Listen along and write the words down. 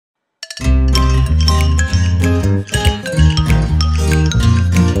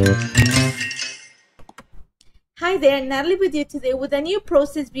there, Natalie with you today with a new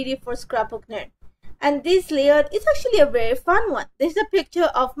process video for Scrapbook Nerd. And this layout is actually a very fun one. There's a picture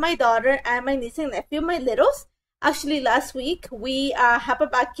of my daughter and my niece and nephew, my littles. Actually, last week we have a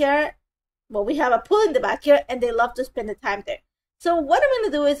backyard. Well, we have a pool in the backyard and they love to spend the time there. So what I'm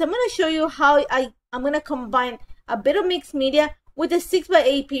going to do is I'm going to show you how I'm going to combine a bit of mixed media with a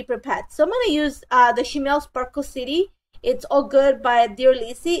 6x8 paper pad. So I'm going to use the Chimel Sparkle City. It's All Good by Dear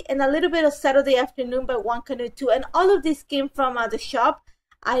Lizzie, and a little bit of Saturday Afternoon by One Canoe 2. And all of this came from the shop.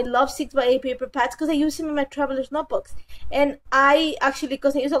 I love 6x8 paper pads because I use them in my traveler's notebooks. And I actually,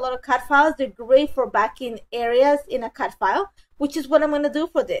 because I use a lot of CAD files, they're great for backing areas in a CAD file, which is what I'm going to do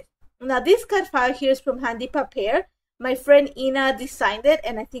for this. Now, this CAD file here is from Handipaper. My friend Ina designed it,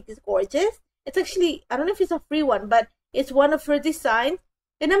 and I think it's gorgeous. It's actually, I don't know if it's a free one, but it's one of her designs.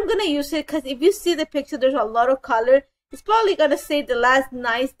 And I'm going to use it because if you see the picture, there's a lot of color. It's probably going to say the last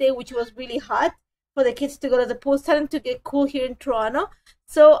nice day, which was really hot for the kids to go to the pool. It's starting to get cool here in Toronto.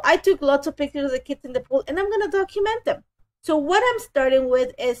 So I took lots of pictures of the kids in the pool, and I'm going to document them. So what I'm starting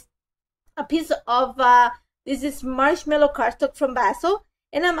with is a piece of, this is marshmallow cardstock from Basil,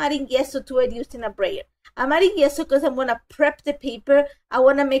 and I'm adding gesso to it using a brayer. I'm adding gesso because I'm going to prep the paper. I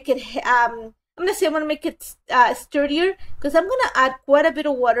want to make it, I'm going to make it sturdier because I'm going to add quite a bit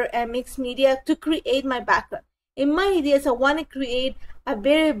of water and mixed media to create my background. In my ideas, I want to create a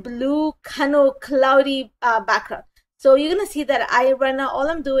very blue, kind of cloudy background. So you're going to see that right now, all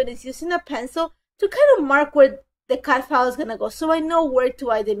I'm doing is using a pencil to kind of mark where the CAD file is going to go. So I know where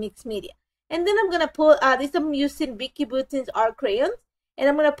to add the mixed media. And then I'm going to pull, this I'm using Vicky Boutin's art crayons. And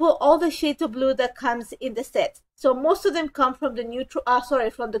I'm going to pull all the shades of blue that comes in the set. So most of them come from the neutral,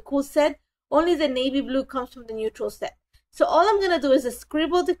 from the cool set. Only the navy blue comes from the neutral set. So all I'm going to do is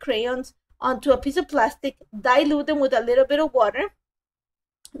scribble the crayons onto a piece of plastic, dilute them with a little bit of water.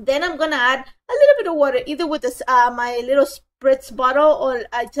 Then I'm going to add a little bit of water, either with this, my little spritz bottle or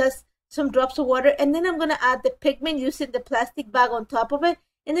just some drops of water. And then I'm going to add the pigment using the plastic bag on top of it.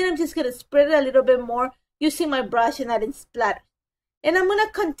 And then I'm just going to spread it a little bit more using my brush and adding splatter. And I'm going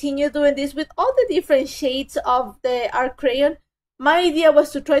to continue doing this with all the different shades of the art crayon. My idea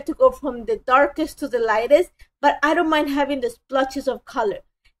was to try to go from the darkest to the lightest, but I don't mind having the splotches of color.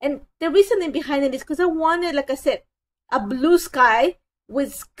 And the reasoning behind it is because I wanted, like I said, a blue sky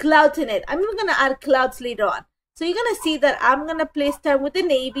with clouds in it. I'm not going to add clouds later on. So you're going to see that I'm going to start with the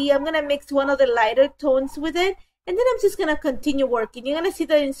navy. I'm going to mix one of the lighter tones with it. And then I'm just going to continue working. You're going to see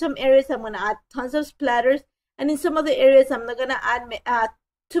that in some areas I'm going to add tons of splatters. And in some other areas I'm not going to add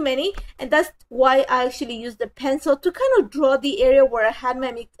too many. And that's why I actually use the pencil to kind of draw the area where I had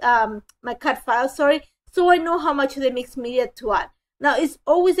my CAD file, so I know how much of the mixed media to add. Now, it's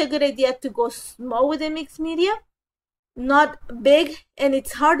always a good idea to go small with the mixed media, not big, and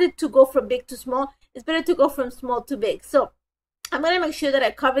it's harder to go from big to small. It's better to go from small to big. So I'm going to make sure that I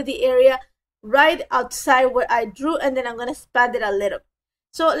cover the area right outside where I drew, and then I'm going to expand it a little.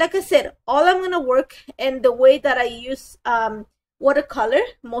 So like I said, all I'm going to work, and the way that I use watercolor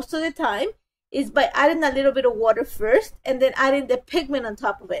most of the time is by adding a little bit of water first, and then adding the pigment on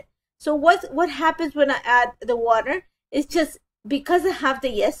top of it. So what happens when I add the water is just, because I have the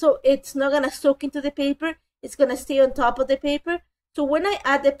gesso, it's not going to soak into the paper. It's going to stay on top of the paper. So when I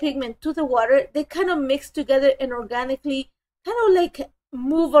add the pigment to the water, they kind of mix together and organically kind of like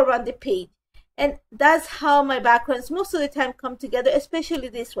move around the page. And that's how my backgrounds most of the time come together, especially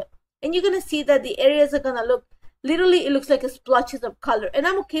this way. And you're going to see that the areas are going to look, literally it looks like a splotches of color. And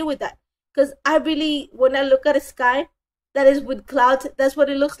I'm okay with that because I really, when I look at a sky that is with clouds, that's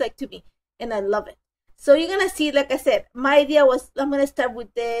what it looks like to me. And I love it. So you're going to see, like I said, my idea was I'm going to start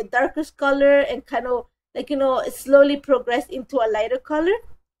with the darkest color and kind of like, slowly progress into a lighter color.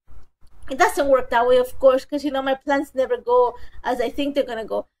 It doesn't work that way, of course, because, my plans never go as I think they're going to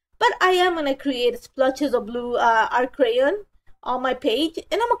go. But I am going to create splotches of blue art crayon on my page,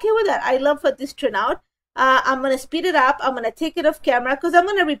 and I'm okay with that. I love how this turned out. I'm going to speed it up. I'm going to take it off camera because I'm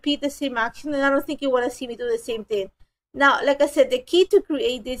going to repeat the same action, and I don't think you want to see me do the same thing. Now, like I said, the key to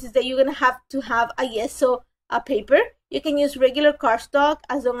create this is that you're going to have a gesso paper. You can use regular cardstock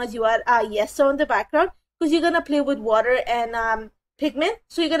as long as you add a gesso on the background because you're going to play with water and pigment.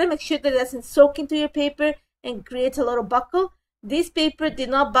 So you're going to make sure that it doesn't soak into your paper and creates a little buckle. This paper did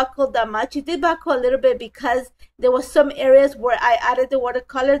not buckle that much. It did buckle a little bit because there was some areas where I added the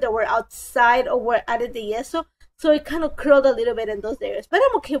watercolor that were outside or where I added the gesso. So it kind of curled a little bit in those areas. But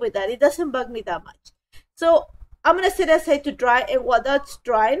I'm okay with that. It doesn't bug me that much. So I'm going to set it aside to dry, and while that's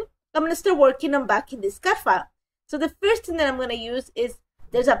drying, I'm going to start working on backing this CAD file. So the first thing that I'm going to use is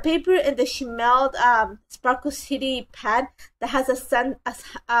There's a paper in the Shimeld Sparkle City pad that has a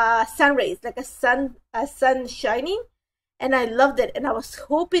sun rays, like a sun shining, and I loved it. And I was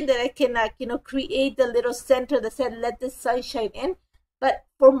hoping that I can, create the little center that said "Let the sun shine in." But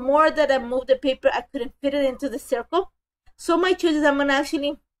for more that I moved the paper, I couldn't fit it into the circle. So my choice is I'm gonna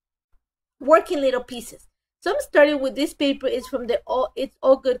actually work in little pieces. So I'm starting with this paper. It's from the It's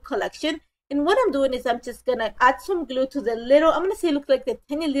All Good collection. And what I'm doing is I'm just gonna add some glue to the little, I'm gonna say look like the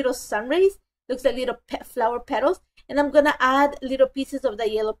tiny little sun rays, looks like little flower petals. And I'm gonna add little pieces of the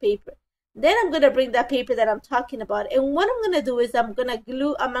yellow paper. Then I'm gonna bring that paper that I'm talking about. And what I'm gonna do is I'm gonna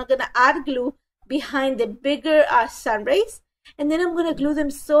add glue behind the bigger sun rays. And then I'm gonna glue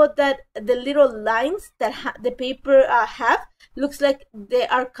them so that the little lines that the paper have looks like they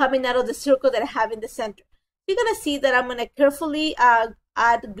are coming out of the circle that I have in the center. You're gonna see that I'm gonna carefully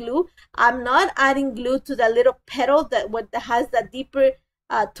add glue. I'm not adding glue to the little petal that has that deeper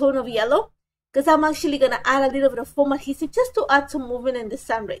tone of yellow, because I'm actually gonna add a little bit of foam adhesive just to add some movement in the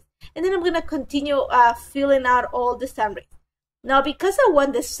sun rays. And then I'm gonna continue filling out all the sun rays. Now, because I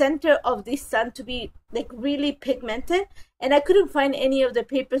want the center of this sun to be like really pigmented, and I couldn't find any of the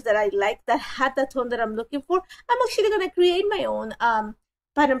papers that I like that had the tone that I'm looking for, I'm actually gonna create my own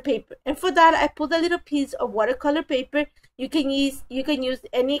pattern paper. And for that, I pulled a little piece of watercolor paper. You can use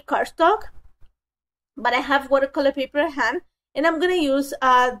any cardstock, but I have watercolor paper at hand, and I'm gonna use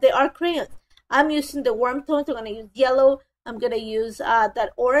the art crayons. I'm using the warm tones. I'm gonna use yellow. I'm gonna use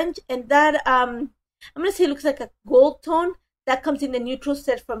that orange, and that I'm gonna say it looks like a gold tone. That comes in the neutral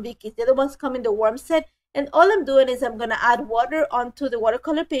set from Vicky's. The other ones come in the warm set. And all I'm doing is I'm gonna add water onto the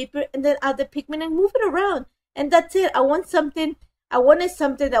watercolor paper and then add the pigment and move it around. And that's it. I wanted something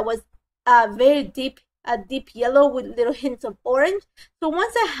that was very deep yellow with little hints of orange. So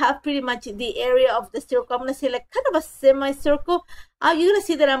once I have pretty much the area of the circle, I'm gonna say like kind of a semicircle. You're gonna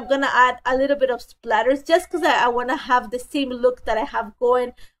see that I'm gonna add a little bit of splatters just because I wanna have the same look that I have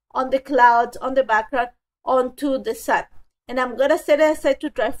going on the clouds, on the background, onto the sun. And I'm gonna set it aside to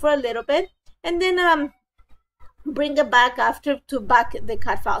dry for a little bit, and then bring it back after to back the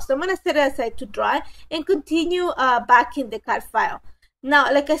CAD file. So I'm gonna set it aside to dry and continue backing the CAD file.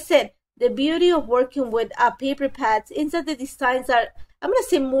 Now, like I said, the beauty of working with paper pads is that the designs are, I'm gonna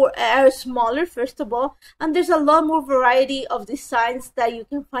say are smaller first of all, and there's a lot more variety of designs that you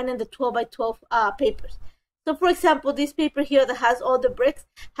can find in the 12 by 12 papers. So for example, this paper here that has all the bricks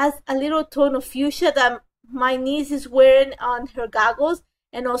has a little tone of fuchsia that my niece is wearing on her goggles,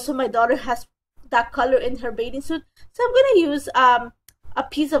 and also my daughter has that color in her bathing suit. So I'm going to use a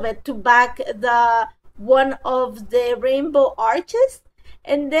piece of it to back the one of the rainbow arches.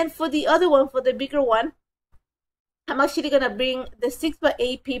 And then for the other one, for the bigger one, I'm actually going to bring the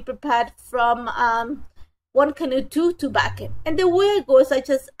 6x8 paper pad from One Canoe 2 to back it. And the way it goes, I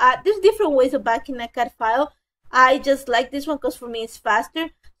just add, there's different ways of backing a CAD file. I just like this one because for me it's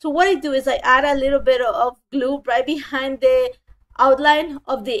faster. So what I do is I add a little bit of glue right behind the outline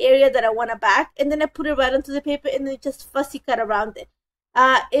of the area that I want to back, and then I put it right onto the paper and then just fussy cut around it.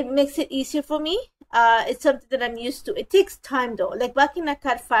 It makes it easier for me. It's something that I'm used to. It takes time though. Like backing a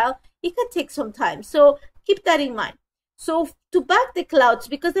CAD file, it can take some time. So keep that in mind. So to back the clouds,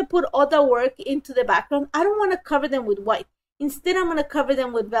 because I put all the work into the background, I don't want to cover them with white. Instead, I'm going to cover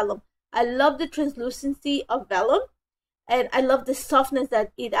them with vellum. I love the translucency of vellum, and I love the softness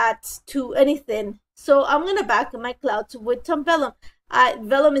that it adds to anything. So I'm going to back my clouds with some vellum.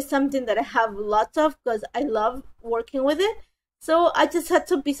 Vellum is something that I have lots of because I love working with it. So I just had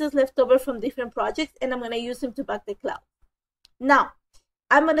some pieces left over from different projects, and I'm going to use them to back the cloud. Now,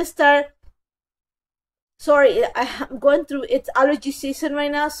 I'm going to start. Sorry, I'm going through, it's allergy season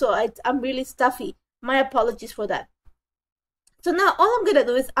right now, so I'm really stuffy. My apologies for that. So now all I'm going to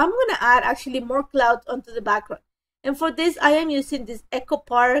do is I'm going to add actually more clouds onto the background. And for this, I am using this Echo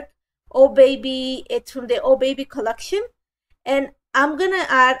Park Oh Baby. It's from the Oh Baby collection. And I'm going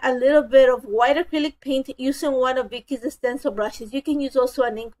to add a little bit of white acrylic paint using one of Vicky's stencil brushes. You can use also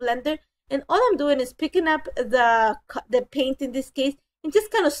an ink blender. And all I'm doing is picking up the paint in this case and just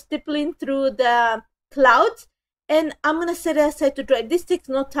kind of stippling through the clouds. And I'm going to set it aside to dry. This takes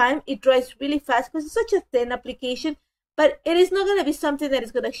no time. It dries really fast because it's such a thin application. But it is not going to be something that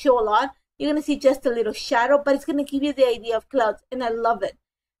is going to show a lot. You're going to see just a little shadow, but it's going to give you the idea of clouds, and I love it.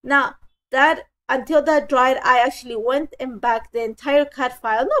 Now, until that dried, I actually went and backed the entire CAD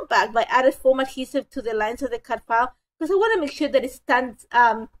file. Not back, but I added foam adhesive to the lines of the CAD file because I want to make sure that it stands, it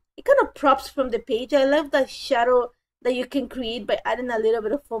kind of props from the page. I love the shadow that you can create by adding a little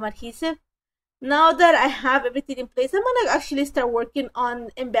bit of foam adhesive. Now that I have everything in place, I'm going to actually start working on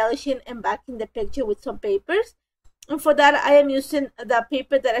embellishing and backing the picture with some papers. And for that, I am using the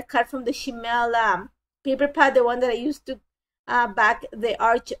paper that I cut from the Shimel paper pad, the one that I used to back the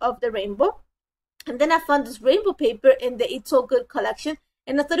arch of the rainbow. And then I found this rainbow paper in the It's All Good collection,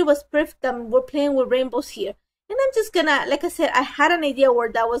 and I thought it was perfect. We're playing with rainbows here. And I'm just gonna, like I said, I had an idea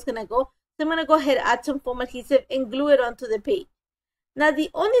where that was gonna go. So I'm gonna go ahead and add some foam adhesive and glue it onto the page. Now, the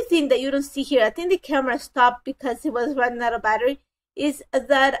only thing that you don't see here, I think the camera stopped because it was running out of battery, is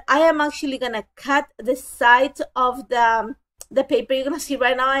that I am actually gonna cut the sides of the paper. You're gonna see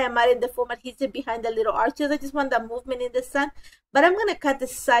right now I am adding the foam adhesive behind the little arches. I just want that movement in the sun, but I'm gonna cut the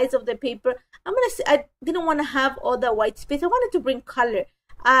sides of the paper. I didn't want to have all the white space. I wanted to bring color.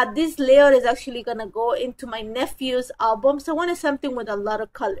 This layout is actually gonna go into my nephew's album, so I wanted something with a lot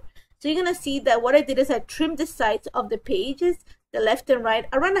of color. So you're gonna see that what I did is I trimmed the sides of the pages, the left and right,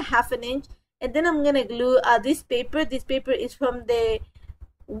 around a ½ inch, and then I'm gonna glue this paper. This paper is from the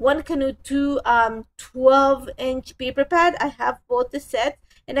One Canoe 2 12-inch paper pad. I have both the sets,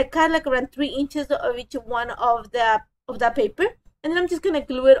 and I cut like around 3 inches of each one of that paper, and then I'm just gonna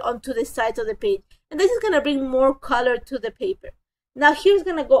glue it onto the sides of the page, and this is gonna bring more color to the paper. Now here's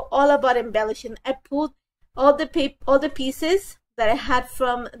gonna go all about embellishing. I pulled all the pieces that I had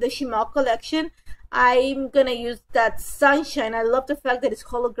from the Shimel collection. I'm gonna use that sunshine. I love the fact that it's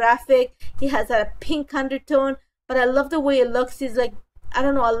holographic. It has a pink undertone, but I love the way it looks. It's like, I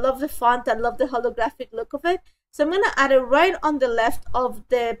don't know, I love the font. I love the holographic look of it. So I'm gonna add it right on the left of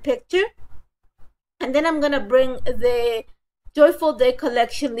the picture, and then I'm gonna bring the Joyful Day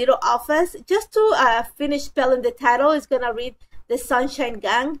collection little alphas just to finish spelling the title. It's gonna read the Sunshine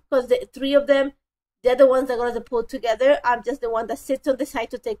Gang, because the 3 of them, they're the ones that are gonna pull together. I'm just the one that sits on the side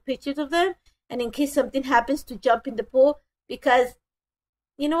to take pictures of them, and in case something happens, to jump in the pool, because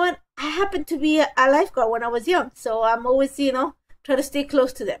you know what, I happened to be a lifeguard when I was young, so I'm always, you know, try to stay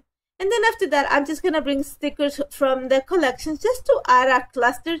close to them. And then after that, I'm just gonna bring stickers from the collections just to add a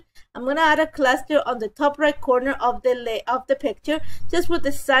cluster. I'm gonna add a cluster on the top right corner of the picture, just where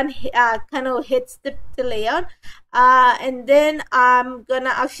the sun kind of hits the layout. And then I'm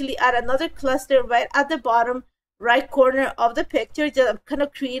gonna actually add another cluster right at the bottom right corner of the picture. Just I'm kind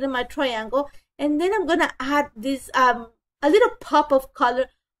of creating my triangle, and then I'm gonna add this a little pop of color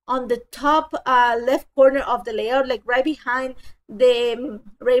on the top left corner of the layout, like right behind the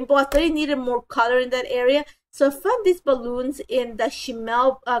rainbow. I thought it needed more color in that area, so I found these balloons in the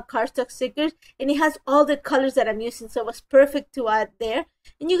Shimel cardstock stickers, and it has all the colors that I'm using, so it was perfect to add there.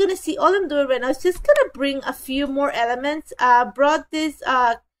 And you're gonna see all I'm doing right now is just gonna bring a few more elements. Brought this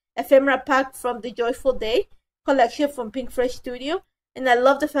ephemera pack from the Joyful Day collection from Pink Fresh Studio, and I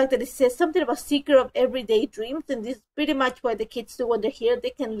love the fact that it says something about seeker of everyday dreams, and this is pretty much what the kids do when they're here.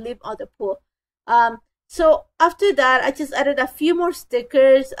 They can live on the pool. So after that, I just added a few more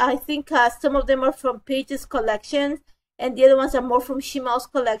stickers. I think some of them are from Paige's collections, and the other ones are more from Shimel's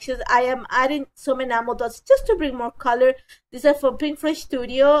collections. I am adding some enamel dots just to bring more color. These are from Pink Fresh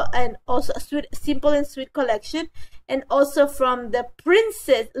Studio, and also a Simple and Sweet collection, and also from the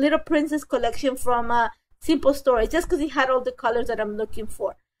Little Princess collection from Simple Story, just because it had all the colors that I'm looking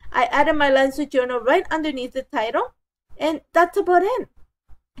for. I added my lines to journal right underneath the title, and that's about it.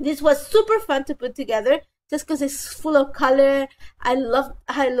 This was super fun to put together just because it's full of color. I love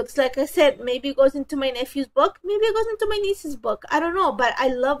how it looks. Like I said, maybe it goes into my nephew's book, maybe it goes into my niece's book, I don't know, but I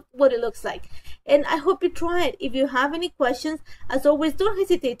love what it looks like, and I hope you try it. If you have any questions, as always, don't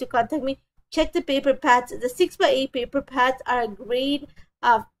hesitate to contact me. Check the paper pads. The 6x8 paper pads are a great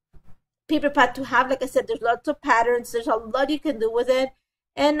paper pad to have. Like I said, there's lots of patterns, there's a lot you can do with it.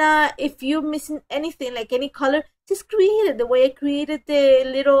 And if you're missing anything, like any color, just create it the way I created the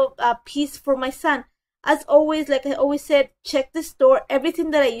little piece for my son. As always, like I always said, check the store.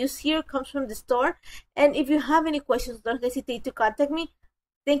 Everything that I use here comes from the store. And if you have any questions, don't hesitate to contact me.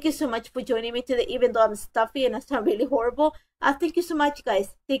 Thank you so much for joining me today, even though I'm stuffy and I sound really horrible. Thank you so much,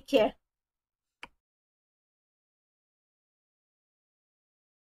 guys. Take care.